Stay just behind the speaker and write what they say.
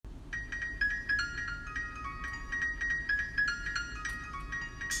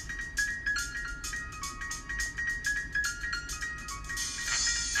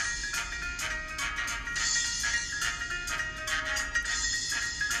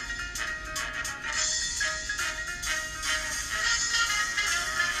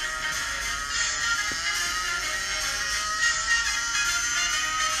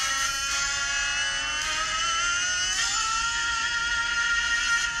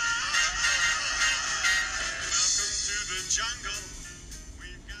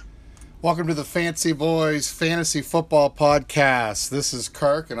Welcome to the Fancy Boys Fantasy Football Podcast. This is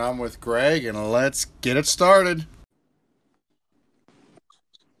Kirk, and I'm with Greg, and let's get it started.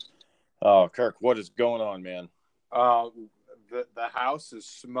 Oh, Kirk, what is going on, man? The house is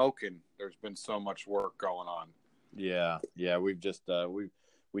smoking. There's been so much work going on. Yeah. We've just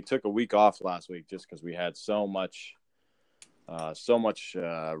we took a week off last week just because we had so much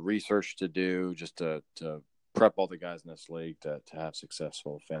research to do, just to prep all the guys in this league to have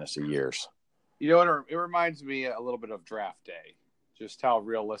successful fantasy years. You know what? It reminds me a little bit of draft day, just how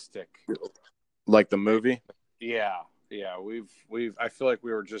realistic. Like the movie? Yeah. We've. I feel like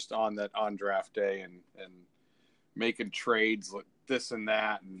we were just on draft day and making trades like this and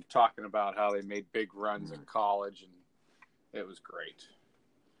that, and talking about how they made big runs in college, and it was great.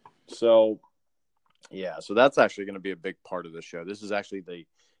 So that's actually going to be a big part of the show. This is actually the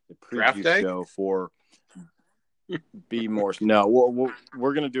preview show for Be More. No,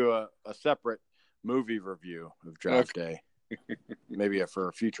 we're going to do a separate movie review of Draft Day, maybe for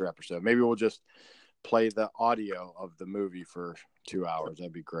a future episode. Maybe we'll just play the audio of the movie for 2 hours.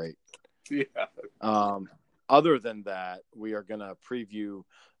 That'd be great. Yeah. Other than that, we are going to preview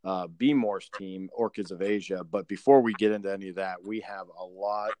Be More's team, Orchids of Asia. But before we get into any of that, we have a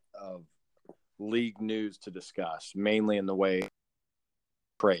lot of league news to discuss, mainly in the way of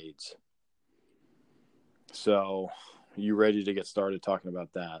trades. So, you ready to get started talking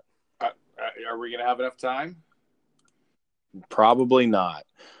about that? Are we going to have enough time? Probably not.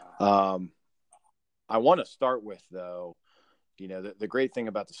 I want to start with, though, the great thing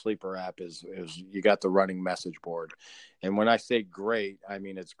about the Sleeper app is you got the running message board. And when I say great, I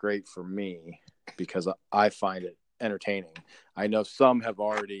mean it's great for me because I find it entertaining. I know some have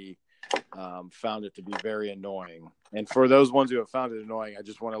already found it to be very annoying. And for those ones who have found it annoying, I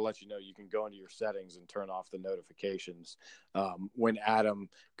just want to let you know you can go into your settings and turn off the notifications when Adam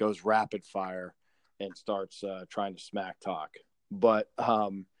goes rapid fire and starts trying to smack talk. But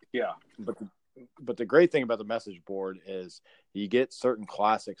the great thing about the message board is you get certain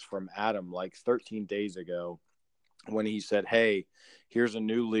classics from Adam, like 13 days ago when he said, "Hey, here's a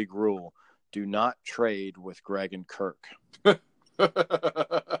new league rule. Do not trade with Greg and Kirk."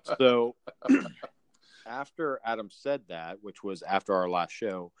 So after Adam said that, which was after our last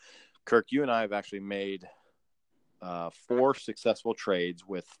show, Kirk, you and I have actually made 4 successful trades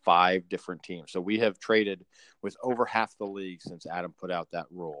with 5 different teams. So we have traded with over half the league since Adam put out that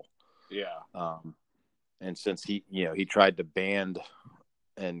rule. Yeah. And since he tried to band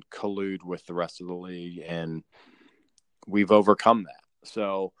and collude with the rest of the league, and we've overcome that.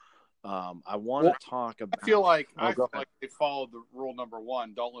 So I want to talk about. I feel like they followed the rule number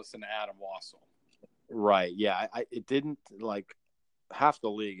 1. Don't listen to Adam Wassel. Right. Yeah. It didn't, like, half the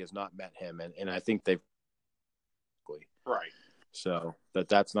league has not met him, and I think they've. Right. So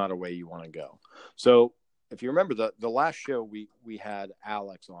that's not a way you want to go. So if you remember the last show, we had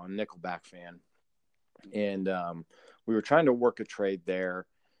Alex on, Nickelback fan, and we were trying to work a trade there.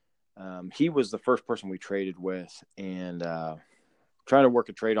 He was the first person we traded with, and trying to work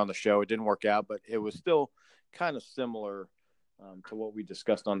a trade on the show. It didn't work out, but it was still kind of similar to what we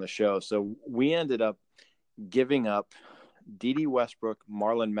discussed on the show. So we ended up giving up Dede Westbrook,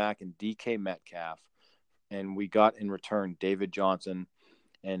 Marlon Mack, and DK Metcalf, and we got in return David Johnson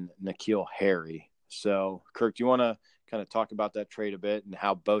and N'Keal Harry. So, Kirk, do you want to kind of talk about that trade a bit and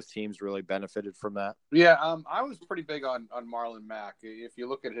how both teams really benefited from that? Yeah, I was pretty big on Marlon Mack. If you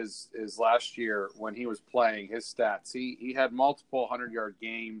look at his last year when he was playing, his stats, he had multiple 100-yard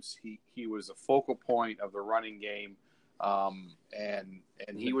games. He was a focal point of the running game, and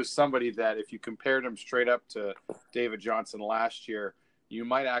he was somebody that if you compared him straight up to David Johnson last year, you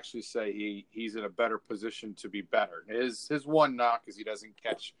might actually say he's in a better position to be better. His one knock is he doesn't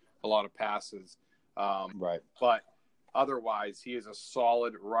catch a lot of passes. Right. But otherwise, he is a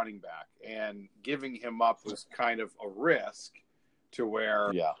solid running back, and giving him up was kind of a risk to where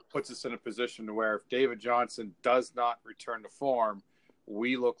it puts us in a position to where if David Johnson does not return to form,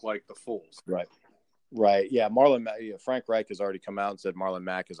 we look like the fools. Right. Yeah. Frank Reich has already come out and said Marlon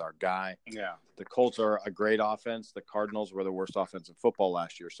Mack is our guy. Yeah. The Colts are a great offense. The Cardinals were the worst offense in football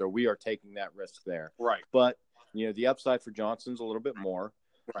last year. So we are taking that risk there. Right. But, the upside for Johnson's a little bit more.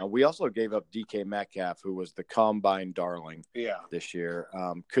 Right. We also gave up DK Metcalf, who was the combine darling this year.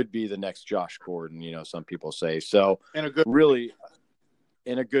 Could be the next Josh Gordon, some people say. So in a good way,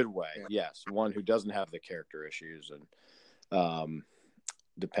 yes. One who doesn't have the character issues and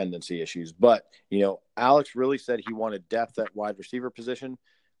dependency issues. But, Alex really said he wanted depth at wide receiver position.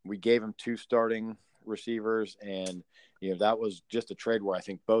 We gave him 2 starting receivers, and, that was just a trade where I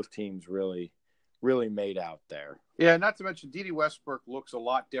think both teams really really made out there. Yeah, not to mention Dede Westbrook looks a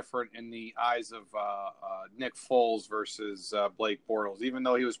lot different in the eyes of Nick Foles versus Blake Bortles. Even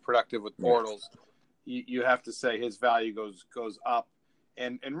though he was productive with Bortles, you have to say his value goes up.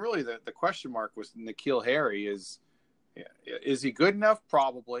 And really the question mark was N'Keal Harry is he good enough?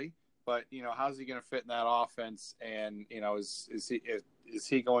 Probably. But, how's he going to fit in that offense? And, is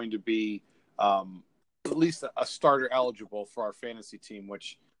he going to be at least a starter eligible for our fantasy team,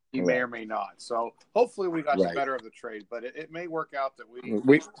 which he may or may not. So hopefully we got the better of the trade, but it may work out that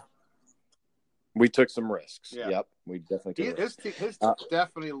we took some risks. Yeah. Yep, we definitely took risks. His team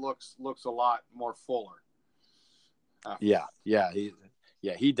definitely looks a lot more fuller. He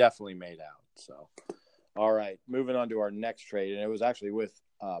definitely made out. So, all right, moving on to our next trade, and it was actually with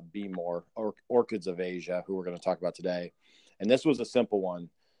B More or Orchids of Asia, who we're going to talk about today, and this was a simple one.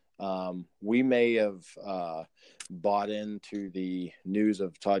 We may have bought into the news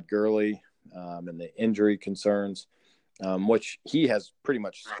of Todd Gurley and the injury concerns, which he has pretty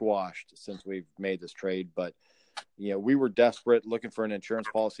much squashed since we've made this trade. But, we were desperate looking for an insurance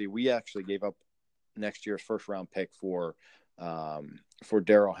policy. We actually gave up next year's first-round pick for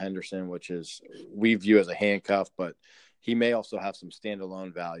Darrell Henderson, which we view as a handcuff, but he may also have some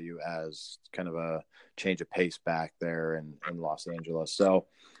standalone value as kind of a change of pace back there in Los Angeles. So,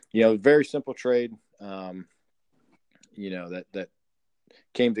 very simple trade, that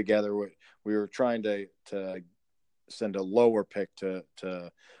came together. We were trying to send a lower pick to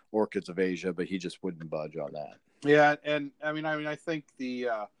Orchids of Asia, but he just wouldn't budge on that. Yeah, and I think the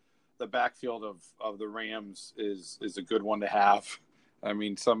backfield of the Rams is a good one to have. I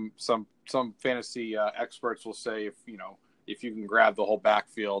mean, some fantasy experts will say if you can grab the whole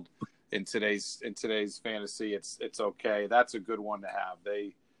backfield in today's fantasy, it's okay. That's a good one to have.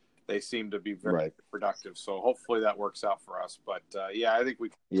 They seem to be very productive. So hopefully that works out for us. But I think we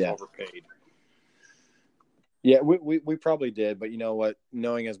overpaid. Yeah, we probably did. But you know what?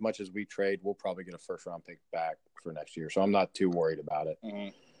 Knowing as much as we trade, we'll probably get a first round pick back for next year. So I'm not too worried about it.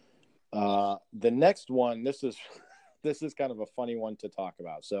 Mm-hmm. The next one, this is kind of a funny one to talk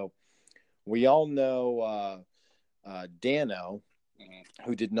about. So we all know Dano,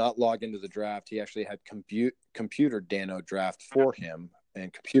 who did not log into the draft. He actually had computer Dano draft for him,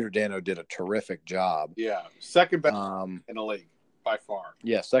 and computer Dano did a terrific job. Yeah, second best in the league by far.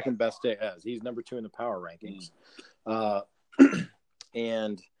 Yeah, second best as he's number 2 in the power rankings.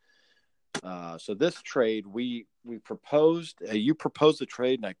 So this trade we proposed. You proposed the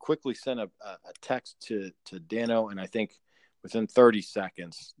trade, and I quickly sent a text to Dano, and I think within 30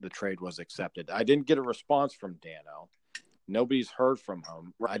 seconds the trade was accepted. I didn't get a response from Dano. Nobody's heard from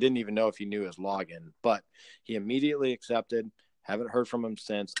him. I didn't even know if he knew his login, but he immediately accepted. Haven't heard from him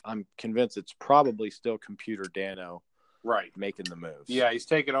since. I'm convinced it's probably still computer Dano making the moves. Yeah, he's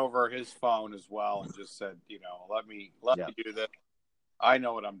taken over his phone as well and just said, let me do this. I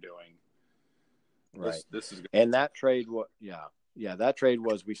know what I'm doing. Right. This is good. And that trade that trade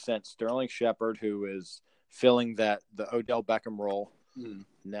was we sent Sterling Shepard, who is filling the Odell Beckham role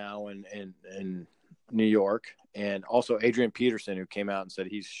now in New York, and also Adrian Peterson, who came out and said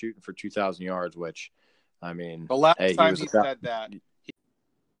he's shooting for 2,000 yards, which, I mean, the last time he said that.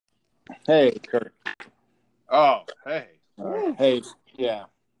 Hey, Kurt. Oh, hey. Hey, yeah.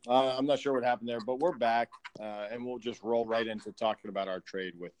 I'm not sure what happened there, but we're back, and we'll just roll right into talking about our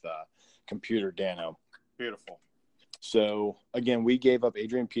trade with computer Dano. Beautiful. So, again, we gave up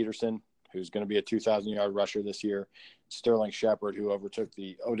Adrian Peterson, who's going to be a 2,000-yard rusher this year, Sterling Shepard, who overtook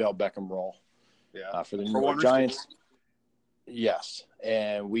the Odell Beckham role for the New York Giants. Yes,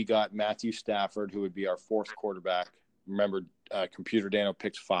 and we got Matthew Stafford, who would be our 4th quarterback. Remember, computer Dano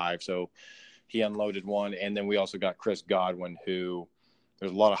picked 5, so he unloaded 1. And then we also got Chris Godwin, who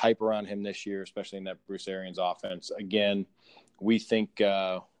there's a lot of hype around him this year, especially in that Bruce Arians offense. Again, we think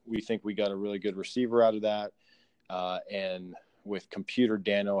we got a really good receiver out of that. And with computer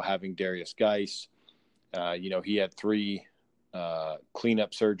Dano having Darius Geis, he had 3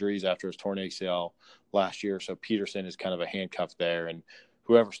 cleanup surgeries after his torn ACL last year. So Peterson is kind of a handcuff there, and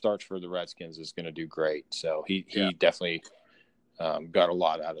whoever starts for the Redskins is going to do great. So he definitely got a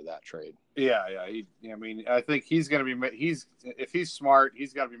lot out of that trade. Yeah. I think he's going to be if he's smart,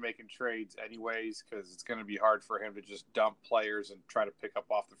 he's got to be making trades anyways, because it's going to be hard for him to just dump players and try to pick up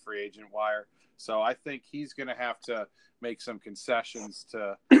off the free agent wire. So I think he's going to have to make some concessions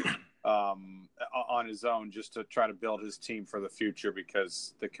to on his own just to try to build his team for the future,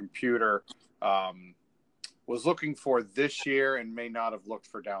 because the computer was looking for this year and may not have looked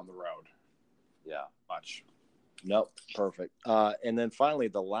for down the road. Yeah, much. Nope, perfect. And then finally,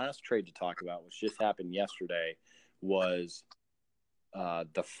 the last trade to talk about, which just happened yesterday, was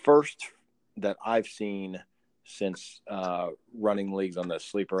the first that I've seen since running leagues on the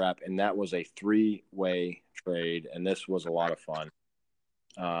Sleeper app, and that was a 3-way trade, and this was a lot of fun.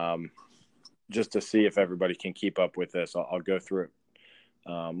 Just to see if everybody can keep up with this, I'll go through it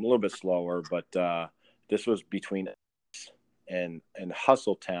a little bit slower, but this was between us and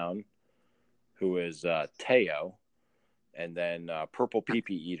Hustletown, who is Teo, and then Purple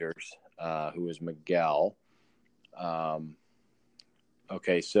Pee-Pee Eaters, who is Miguel.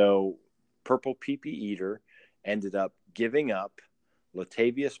 Okay, so Purple Pee-Pee Eater ended up giving up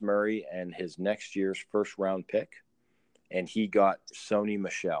Latavius Murray and his next year's first-round pick, and he got Sony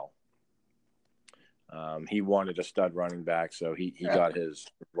Michel. He wanted a stud running back, so he got his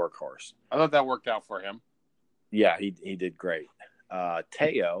workhorse. I thought that worked out for him. Yeah, he did great.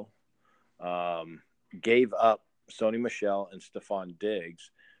 Teo gave up Sony Michel and Stephon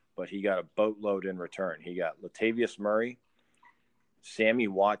Diggs, but he got a boatload in return. He got Latavius Murray, Sammy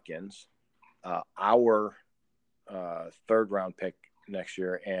Watkins, our third-round pick next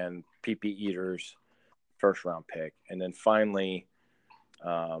year, and PP Eater's first-round pick. And then finally,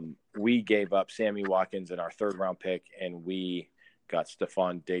 we gave up Sammy Watkins in our third-round pick, and we got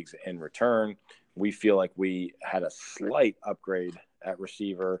Stephon Diggs in return. We feel like we had a slight upgrade at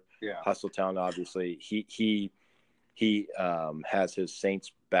receiver. Yeah. Hustletown, obviously, he has his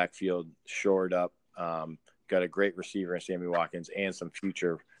Saints backfield shored up. Got a great receiver in Sammy Watkins and some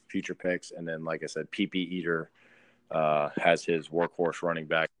future picks. And then, like I said, PP Eater has his workhorse running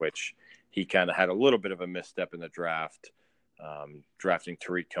back, which he kind of had a little bit of a misstep in the draft, drafting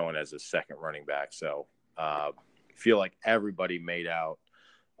Tariq Cohen as his second running back. So feel like everybody made out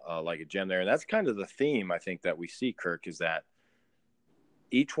like a gem there. And that's kind of the theme I think that we see, Kirk, is that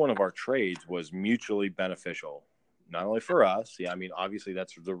each one of our trades was mutually beneficial. Not only for us, I mean, obviously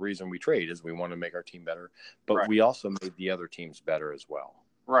that's the reason we trade, is we want to make our team better, but right. we also made the other teams better as well.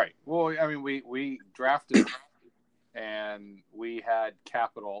 Right. Well, I mean, we drafted and we had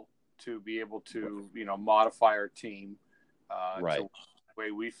capital to be able to, modify our team right. to the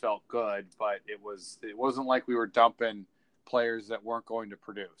way we felt good, but it wasn't like we were dumping players that weren't going to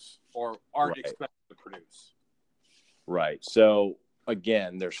produce or aren't right. expected to produce. Right. So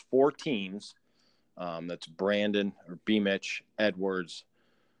again, there's 4 teams. That's Brandon or B-Mitch, Edwards,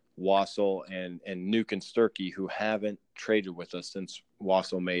 Wassel, and Nuke and Sturkey, who haven't traded with us since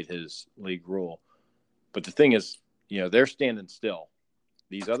Wassel made his league rule. But the thing is, they're standing still.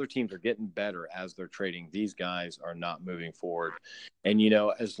 These other teams are getting better as they're trading. These guys are not moving forward. And,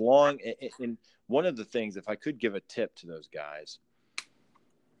 as long – and one of the things, if I could give a tip to those guys,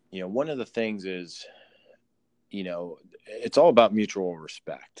 one of the things is, it's all about mutual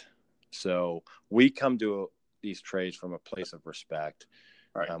respect. So we come to these trades from a place of respect.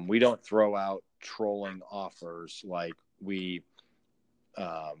 Right. We don't throw out trolling offers like we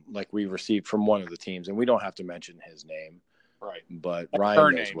received from one of the teams, and we don't have to mention his name. Right. But or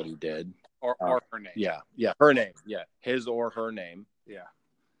Ryan knows what he did. Or her name. Yeah, her name. Yeah, his or her name. Yeah.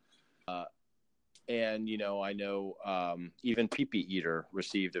 And, I know even PP Eater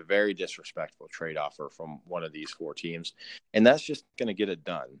received a very disrespectful trade offer from one of these 4 teams, and that's just going to get it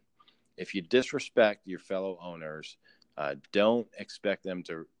done. If you disrespect your fellow owners, don't expect them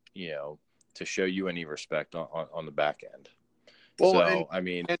to show you any respect on the back end. Well,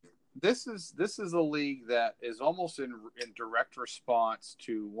 this is a league that is almost in direct response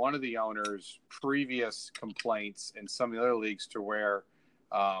to one of the owners' previous complaints in some of the other leagues, to where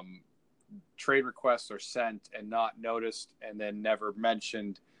trade requests are sent and not noticed, and then never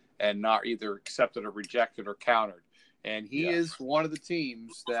mentioned, and not either accepted or rejected or countered. And he is one of the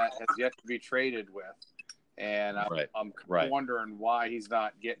teams that has yet to be traded with. And I'm wondering why he's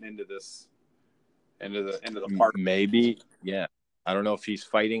not getting into this, into the part. Maybe, yeah. I don't know if he's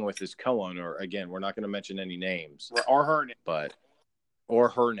fighting with his co-owner. Again, we're not going to mention any names. Or her name. Or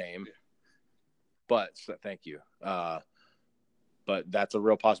her name. Yeah. But, thank you. But that's a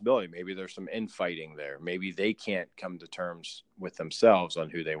real possibility. Maybe there's some infighting there. Maybe they can't come to terms with themselves on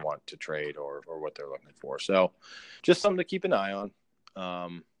who they want to trade or what they're looking for. So just something to keep an eye on.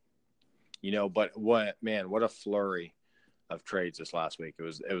 But what a flurry of trades this last week.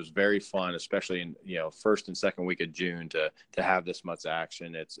 It was very fun, especially in, first and second week of June to have this much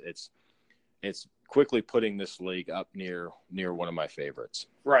action. It's quickly putting this league up near one of my favorites.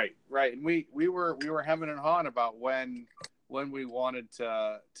 Right. And we were hemming and hawing about when we wanted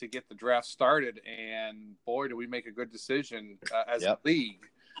to get the draft started, and boy, did we make a good decision as a league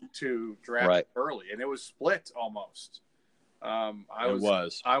to draft early, and it was split almost. I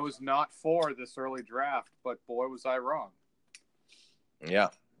was not for this early draft, but boy, was I wrong. Yeah.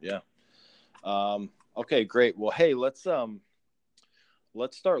 Okay, great. Well, hey, let's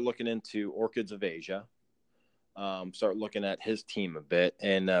let's start looking into Orchids of Asia. Start looking at his team a bit.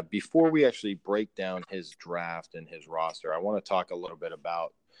 And before we actually break down his draft and his roster, I want to talk a little bit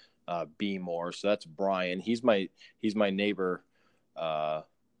about B Moore. So that's Brian. He's my neighbor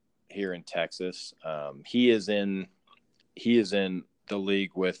here in Texas. He is in the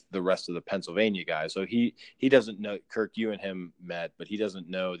league with the rest of the Pennsylvania guys. So he doesn't know, Kirk, you and him met, but he doesn't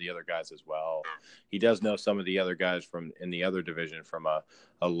know the other guys as well. He does know some of the other guys from in the other division from a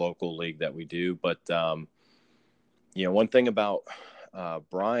local league that we do. But, one thing about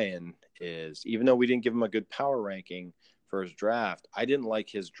Brian is, even though we didn't give him a good power ranking for his draft, I didn't like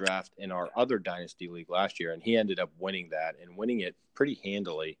his draft in our other dynasty league last year, and he ended up winning that and winning it pretty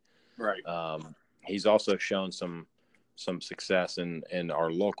handily. Right. He's also shown some success in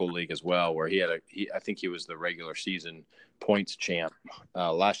our local league as well, where I think he was the regular season points champ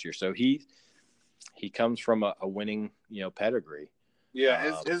last year. So he comes from a winning, pedigree.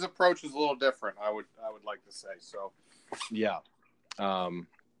 Yeah, his approach is a little different. I would like to say so. Yeah. But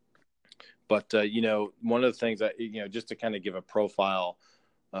one of the things that, just to kind of give a profile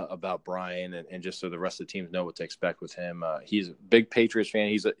about Brian and just so the rest of the teams know what to expect with him. He's a big Patriots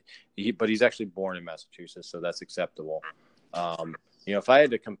fan. But he's actually born in Massachusetts, so that's acceptable. If I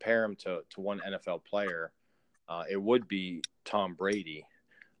had to compare him to one NFL player, it would be Tom Brady.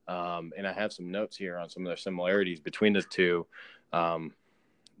 And I have some notes here on some of the similarities between the two. The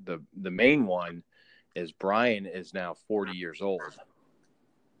main one is Brian is now 40 years old.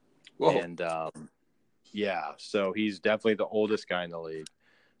 Whoa. And so he's definitely the oldest guy in the league.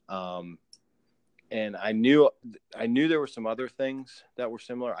 And I knew there were some other things that were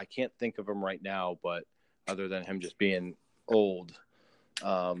similar. I can't think of them right now, but other than him just being old,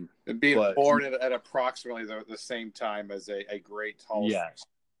 and being born at approximately the same time as a great Hall of Fame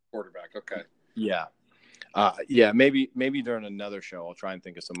quarterback. Okay. Yeah. Maybe during another show, I'll try and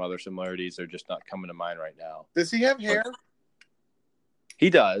think of some other similarities. They're just not coming to mind right now. Does he have hair? He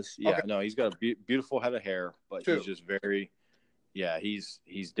does. Yeah. Okay. No, he's got a beautiful head of hair, but he's just very. Yeah, he's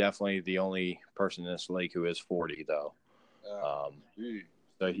definitely the only person in this league who is 40, though.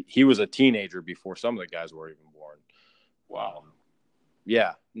 So he was a teenager before some of the guys were even born. Wow.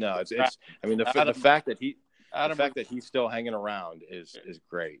 Yeah. No, it's. I mean, the fact that he's still hanging around is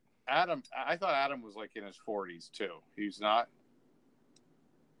great. I thought Adam was like in his 40s too. He's not.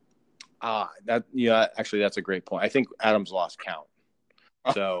 Actually, that's a great point. I think Adam's lost count,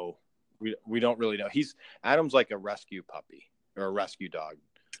 so we don't really know. Adam's like a rescue puppy or a rescue dog.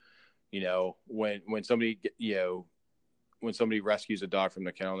 When somebody rescues a dog from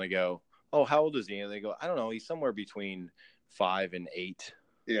the kennel, and they go, "Oh, how old is he?" And they go, "I don't know. He's somewhere between 5 and 8."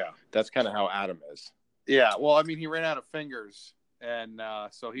 Yeah, that's kind of how Adam is. Yeah, well, I mean, he ran out of fingers, and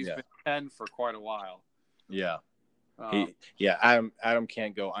so he's been 10 for quite a while. Yeah, Adam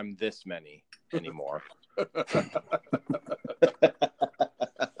can't go, "I'm this many" anymore.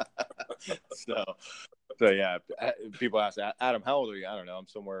 So yeah, people ask Adam, "How old are you?" "I don't know. I'm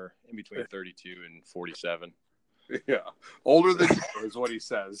somewhere in between 32 and 47." Yeah, older than you is what he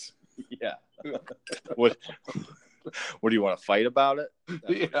says. Yeah. What do you want to fight about it?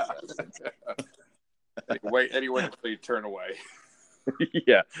 Yeah. Wait, anyway, until you turn away.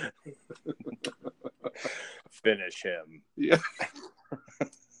 Yeah. Finish him. Yeah.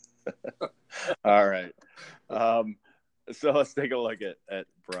 All right. So let's take a look at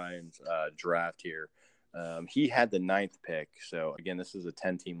Brian's draft here. He had the 9th pick. So again, this is a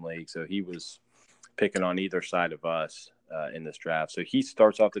 10-team league. So he was picking on either side of us in this draft. So he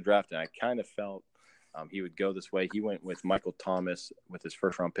starts off the draft, and I kind of felt he would go this way. He went with Michael Thomas with his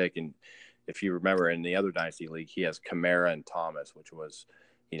first-round pick, and if you remember, in the other dynasty league, he has Kamara and Thomas, which was,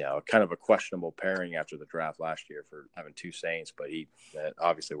 kind of a questionable pairing after the draft last year for having two Saints, but that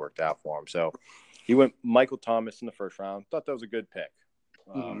obviously worked out for him. So he went Michael Thomas in the first round. Thought that was a good pick.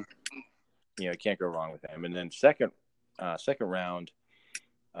 You can't go wrong with him. And then second round,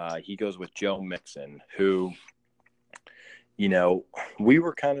 he goes with Joe Mixon, who, we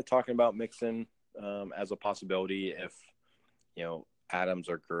were kind of talking about Mixon as a possibility if, Adams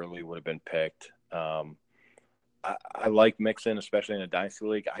or Gurley would have been picked. I like Mixon, especially in a dynasty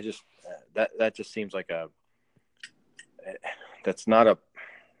league. I just that just seems like that's not a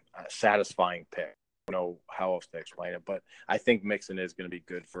satisfying pick. I don't know how else to explain it, but I think Mixon is going to be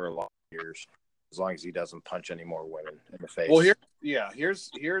good for a lot of years as long as he doesn't punch any more women in the face. Well, here's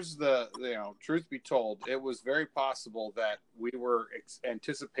the truth be told, it was very possible that we were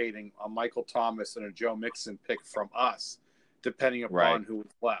anticipating a Michael Thomas and a Joe Mixon pick from us, depending upon who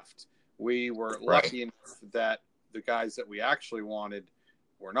was left. We were lucky enough that the guys that we actually wanted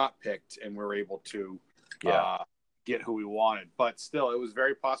were not picked, and we were able to get who we wanted. But still, it was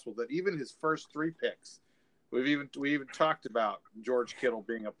very possible that even his first 3 picks, we even talked about George Kittle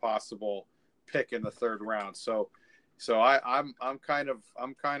being a possible pick in the 3rd round. So I'm kind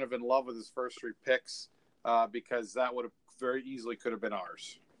of in love with his first 3 picks because that would have very easily could have been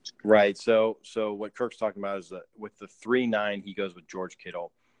ours. Right. So what Kirk's talking about is that with the 3-9, he goes with George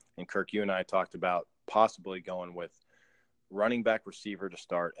Kittle. And Kirk, you and I talked about possibly going with running back, receiver to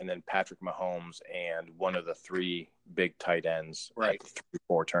start, and then Patrick Mahomes and one of the 3 big tight ends right. at the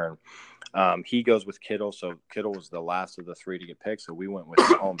 3-4 turn. He goes with Kittle. So Kittle was the last of the 3 to get picked. So we went with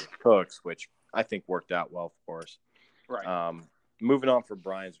Mahomes and Cooks, which I think worked out well for us. Right. Moving on for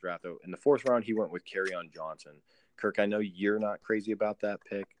Brian's draft, though, in the 4th round, he went with Kerryon Johnson. Kirk, I know you're not crazy about that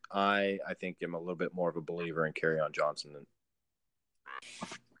pick. I think I'm a little bit more of a believer in Kerryon Johnson than.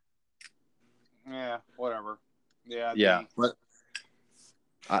 Yeah, whatever. Yeah, but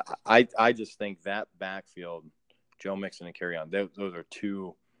I just think that backfield, Joe Mixon and Kerryon, those are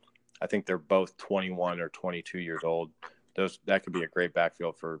 2. I think they're both 21 or 22 years old. That could be a great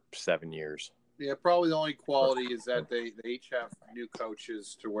backfield for 7 years. Yeah, probably the only quality is that they each have new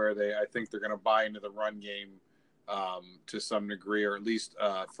coaches to where I think they're going to buy into the run game to some degree, or at least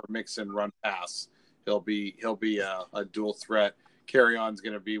for Mixon run pass, he'll be a dual threat. Kerryon's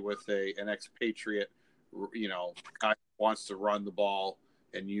going to be with an expatriate, guy who wants to run the ball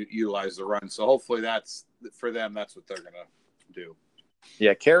and utilize the run. So hopefully that's for them. That's what they're going to do.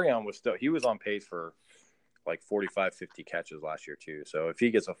 Yeah, Kerryon he was on pace for like 45, 50 catches last year too. So if he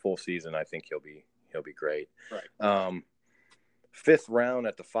gets a full season, I think he'll be great. Right. 5th round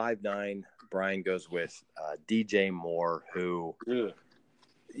at the 5-9, Brian goes with DJ Moore, who,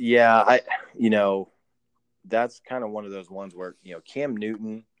 that's kind of one of those ones where, Cam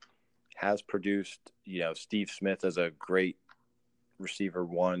Newton has produced, Steve Smith as a great receiver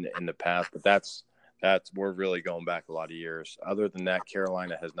 1 in the past, but that's we're really going back a lot of years. Other than that,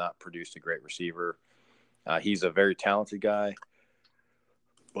 Carolina has not produced a great receiver. He's a very talented guy,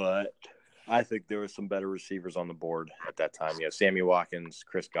 but I think there were some better receivers on the board at that time. Sammy Watkins,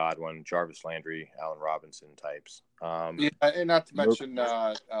 Chris Godwin, Jarvis Landry, Allen Robinson types. And not to mention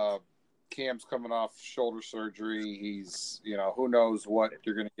Cam's coming off shoulder surgery. He's, who knows what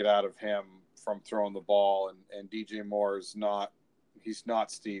you're going to get out of him from throwing the ball. And DJ Moore he's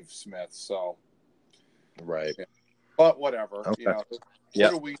not Steve Smith. So, right. Yeah. But whatever, okay. What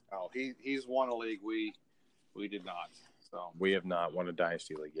do we know? He's won a league. We did not. So we have not won a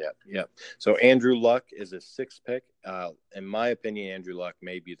dynasty league yet. Yep. So Andrew Luck is his 6th pick. In my opinion, Andrew Luck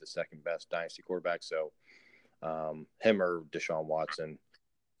may be the 2nd best dynasty quarterback. So him or Deshaun Watson.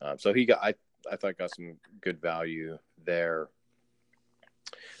 So I thought got some good value there.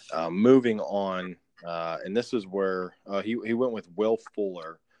 Moving on, and this is where he went with Will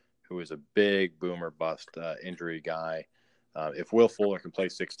Fuller, who is a big boomer bust injury guy. If Will Fuller can play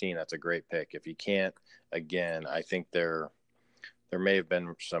 16, that's a great pick. If he can't, again, I think there may have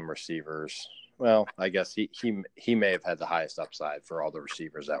been some receivers. Well, I guess he may have had the highest upside for all the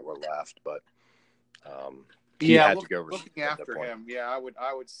receivers that were left, but he had to go looking after him. Yeah,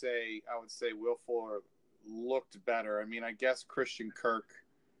 I would say Will Fuller looked better. I mean, I guess Christian Kirk,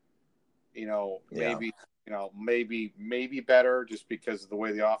 maybe better just because of the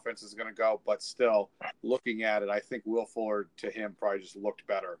way the offense is going to go. But still, looking at it, I think Will Fuller to him probably just looked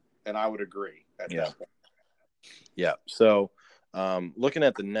better, and I would agree at that point. Yeah. So, looking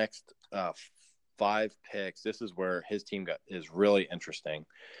at the next 5 picks, this is where his team is really interesting,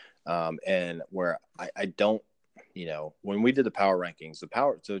 and where I don't. When we did the power rankings,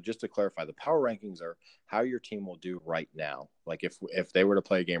 so just to clarify, the power rankings are how your team will do right now. Like if they were to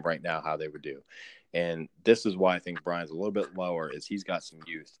play a game right now, how they would do. And this is why I think Brian's a little bit lower is he's got some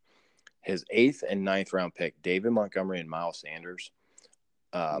youth. His 8th and 9th round pick, David Montgomery and Miles Sanders,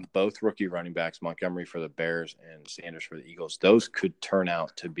 both rookie running backs, Montgomery for the Bears and Sanders for the Eagles. Those could turn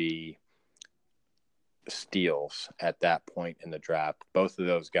out to be steals at that point in the draft. Both of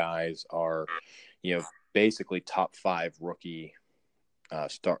those guys are, basically top 5 rookie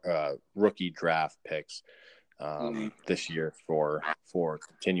rookie draft picks this year for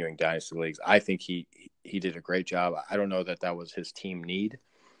continuing dynasty leagues. I think he did a great job. I don't know that was his team need,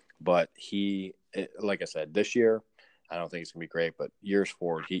 but like I said, this year I don't think it's gonna be great, but years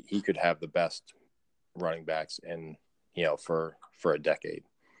forward he could have the best running backs in for a decade.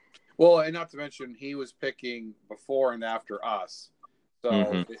 Well, and not to mention he was picking before and after us.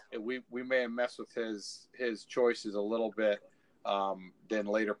 So we may have messed with his choices a little bit than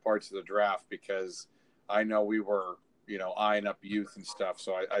later parts of the draft because I know we were eyeing up youth and stuff.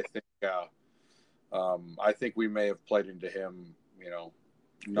 So I think we may have played into him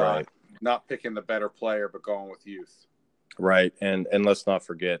not picking the better player, but going with youth. Right, and let's not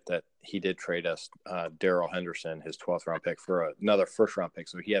forget that he did trade us Darrell Henderson, his 12th round pick, for another first round pick.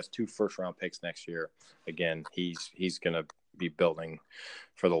 So he has 2 first round picks next year. Again, he's going to be building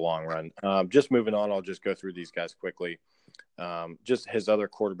for the long run. Just moving on, I'll just go through these guys quickly. Just his other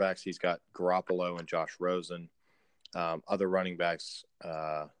quarterbacks, he's got Garoppolo and Josh Rosen. Other running backs,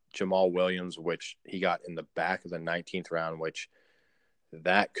 Jamal Williams, which he got in the back of the 19th round, which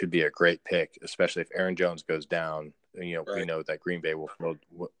that could be a great pick, especially if Aaron Jones goes down. You know, we know that Green Bay will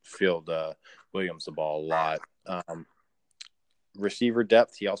field Williams the ball a lot. Receiver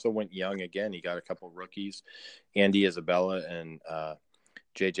depth, he also went young again. He got a couple rookies, Andy Isabella and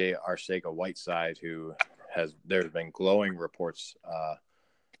JJ Arcega-Whiteside, who there's been glowing reports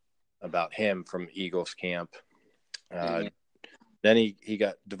about him from Eagles camp. Then he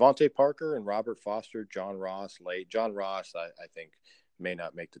got Devontae Parker and Robert Foster, John Ross late. John Ross, I think, may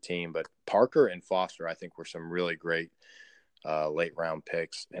not make the team, but Parker and Foster, I think, were some really great late round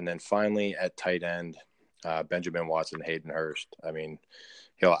picks. And then finally at tight end, Benjamin Watson, Hayden Hurst. I mean,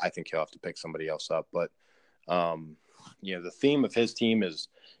 I think he'll have to pick somebody else up. But you know, the theme of his team is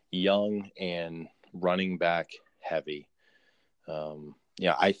young and running back heavy.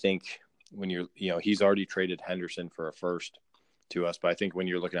 Yeah, I think when he's already traded Henderson for a first to us, but I think when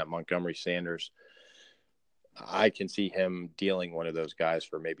you're looking at Montgomery Sanders, I can see him dealing one of those guys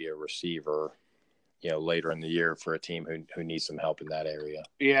for maybe a receiver, later in the year for a team who needs some help in that area.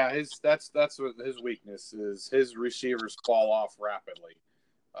 Yeah, that's what his weakness is. His receivers fall off rapidly.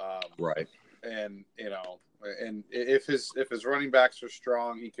 Right. And and if his running backs are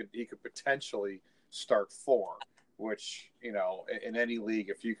strong, he could potentially start 4, which in any league,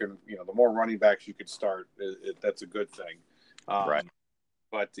 if you can, the more running backs you could start, that's a good thing. Right.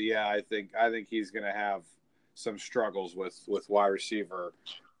 But yeah, I think he's going to have some struggles with wide receiver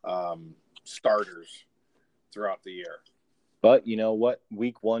starters throughout the year. But you know what?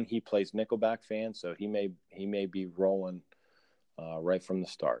 Week 1 he plays Nickelback fan, so he may be rolling right from the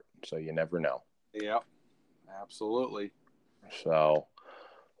start. So you never know. Yep, absolutely. So,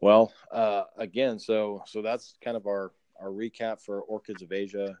 well, again, so that's kind of our recap for Orchids of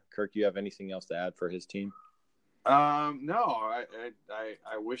Asia. Kirk, you have anything else to add for his team? No,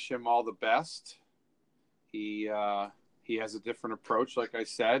 I wish him all the best. He has a different approach, like I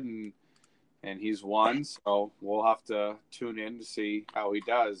said, and he's won. So we'll have to tune in to see how he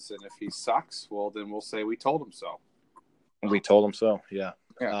does. And if he sucks, well, then we'll say we told him so. We told him so. Yeah.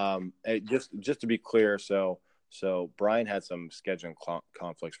 Yeah. Just to be clear, so Brian had some scheduling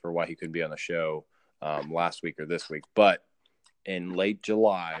conflicts for why he couldn't be on the show last week or this week, but in late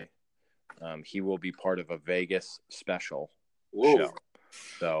July, he will be part of a Vegas special show.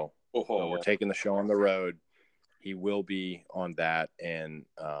 So we're taking the show on the road. He will be on that, and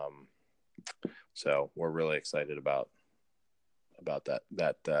so we're really excited about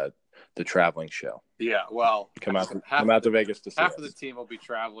that the traveling show. Yeah, well, come out to Vegas to see half us. of the team will be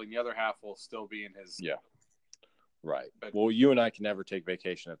traveling, the other half will still be in his. Yeah, right. But, well, you and I can never take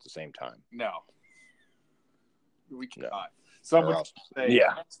vacation at the same time. No, we cannot. No. Someone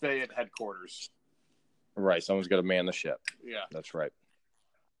stay at headquarters. Right, someone's got to man the ship. Yeah, that's right.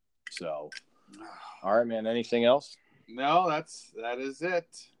 So, all right, man. Anything else? No, that is it.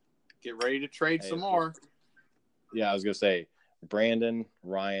 Get ready to trade some more. Yeah, I was gonna say Brandon,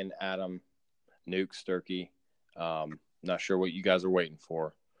 Ryan, Adam, Nuke, Sturkey. Not sure what you guys are waiting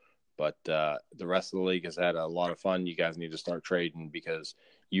for, but the rest of the league has had a lot of fun. You guys need to start trading because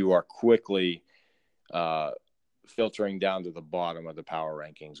you are quickly filtering down to the bottom of the power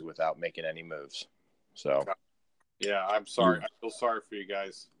rankings without making any moves. So, yeah, I'm sorry. I feel sorry for you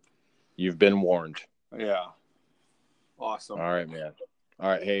guys. You've been warned. Yeah. Awesome. All right, man. All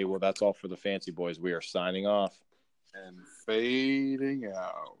right. Hey, well, that's all for the Fancy Boys. We are signing off. And fading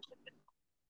out.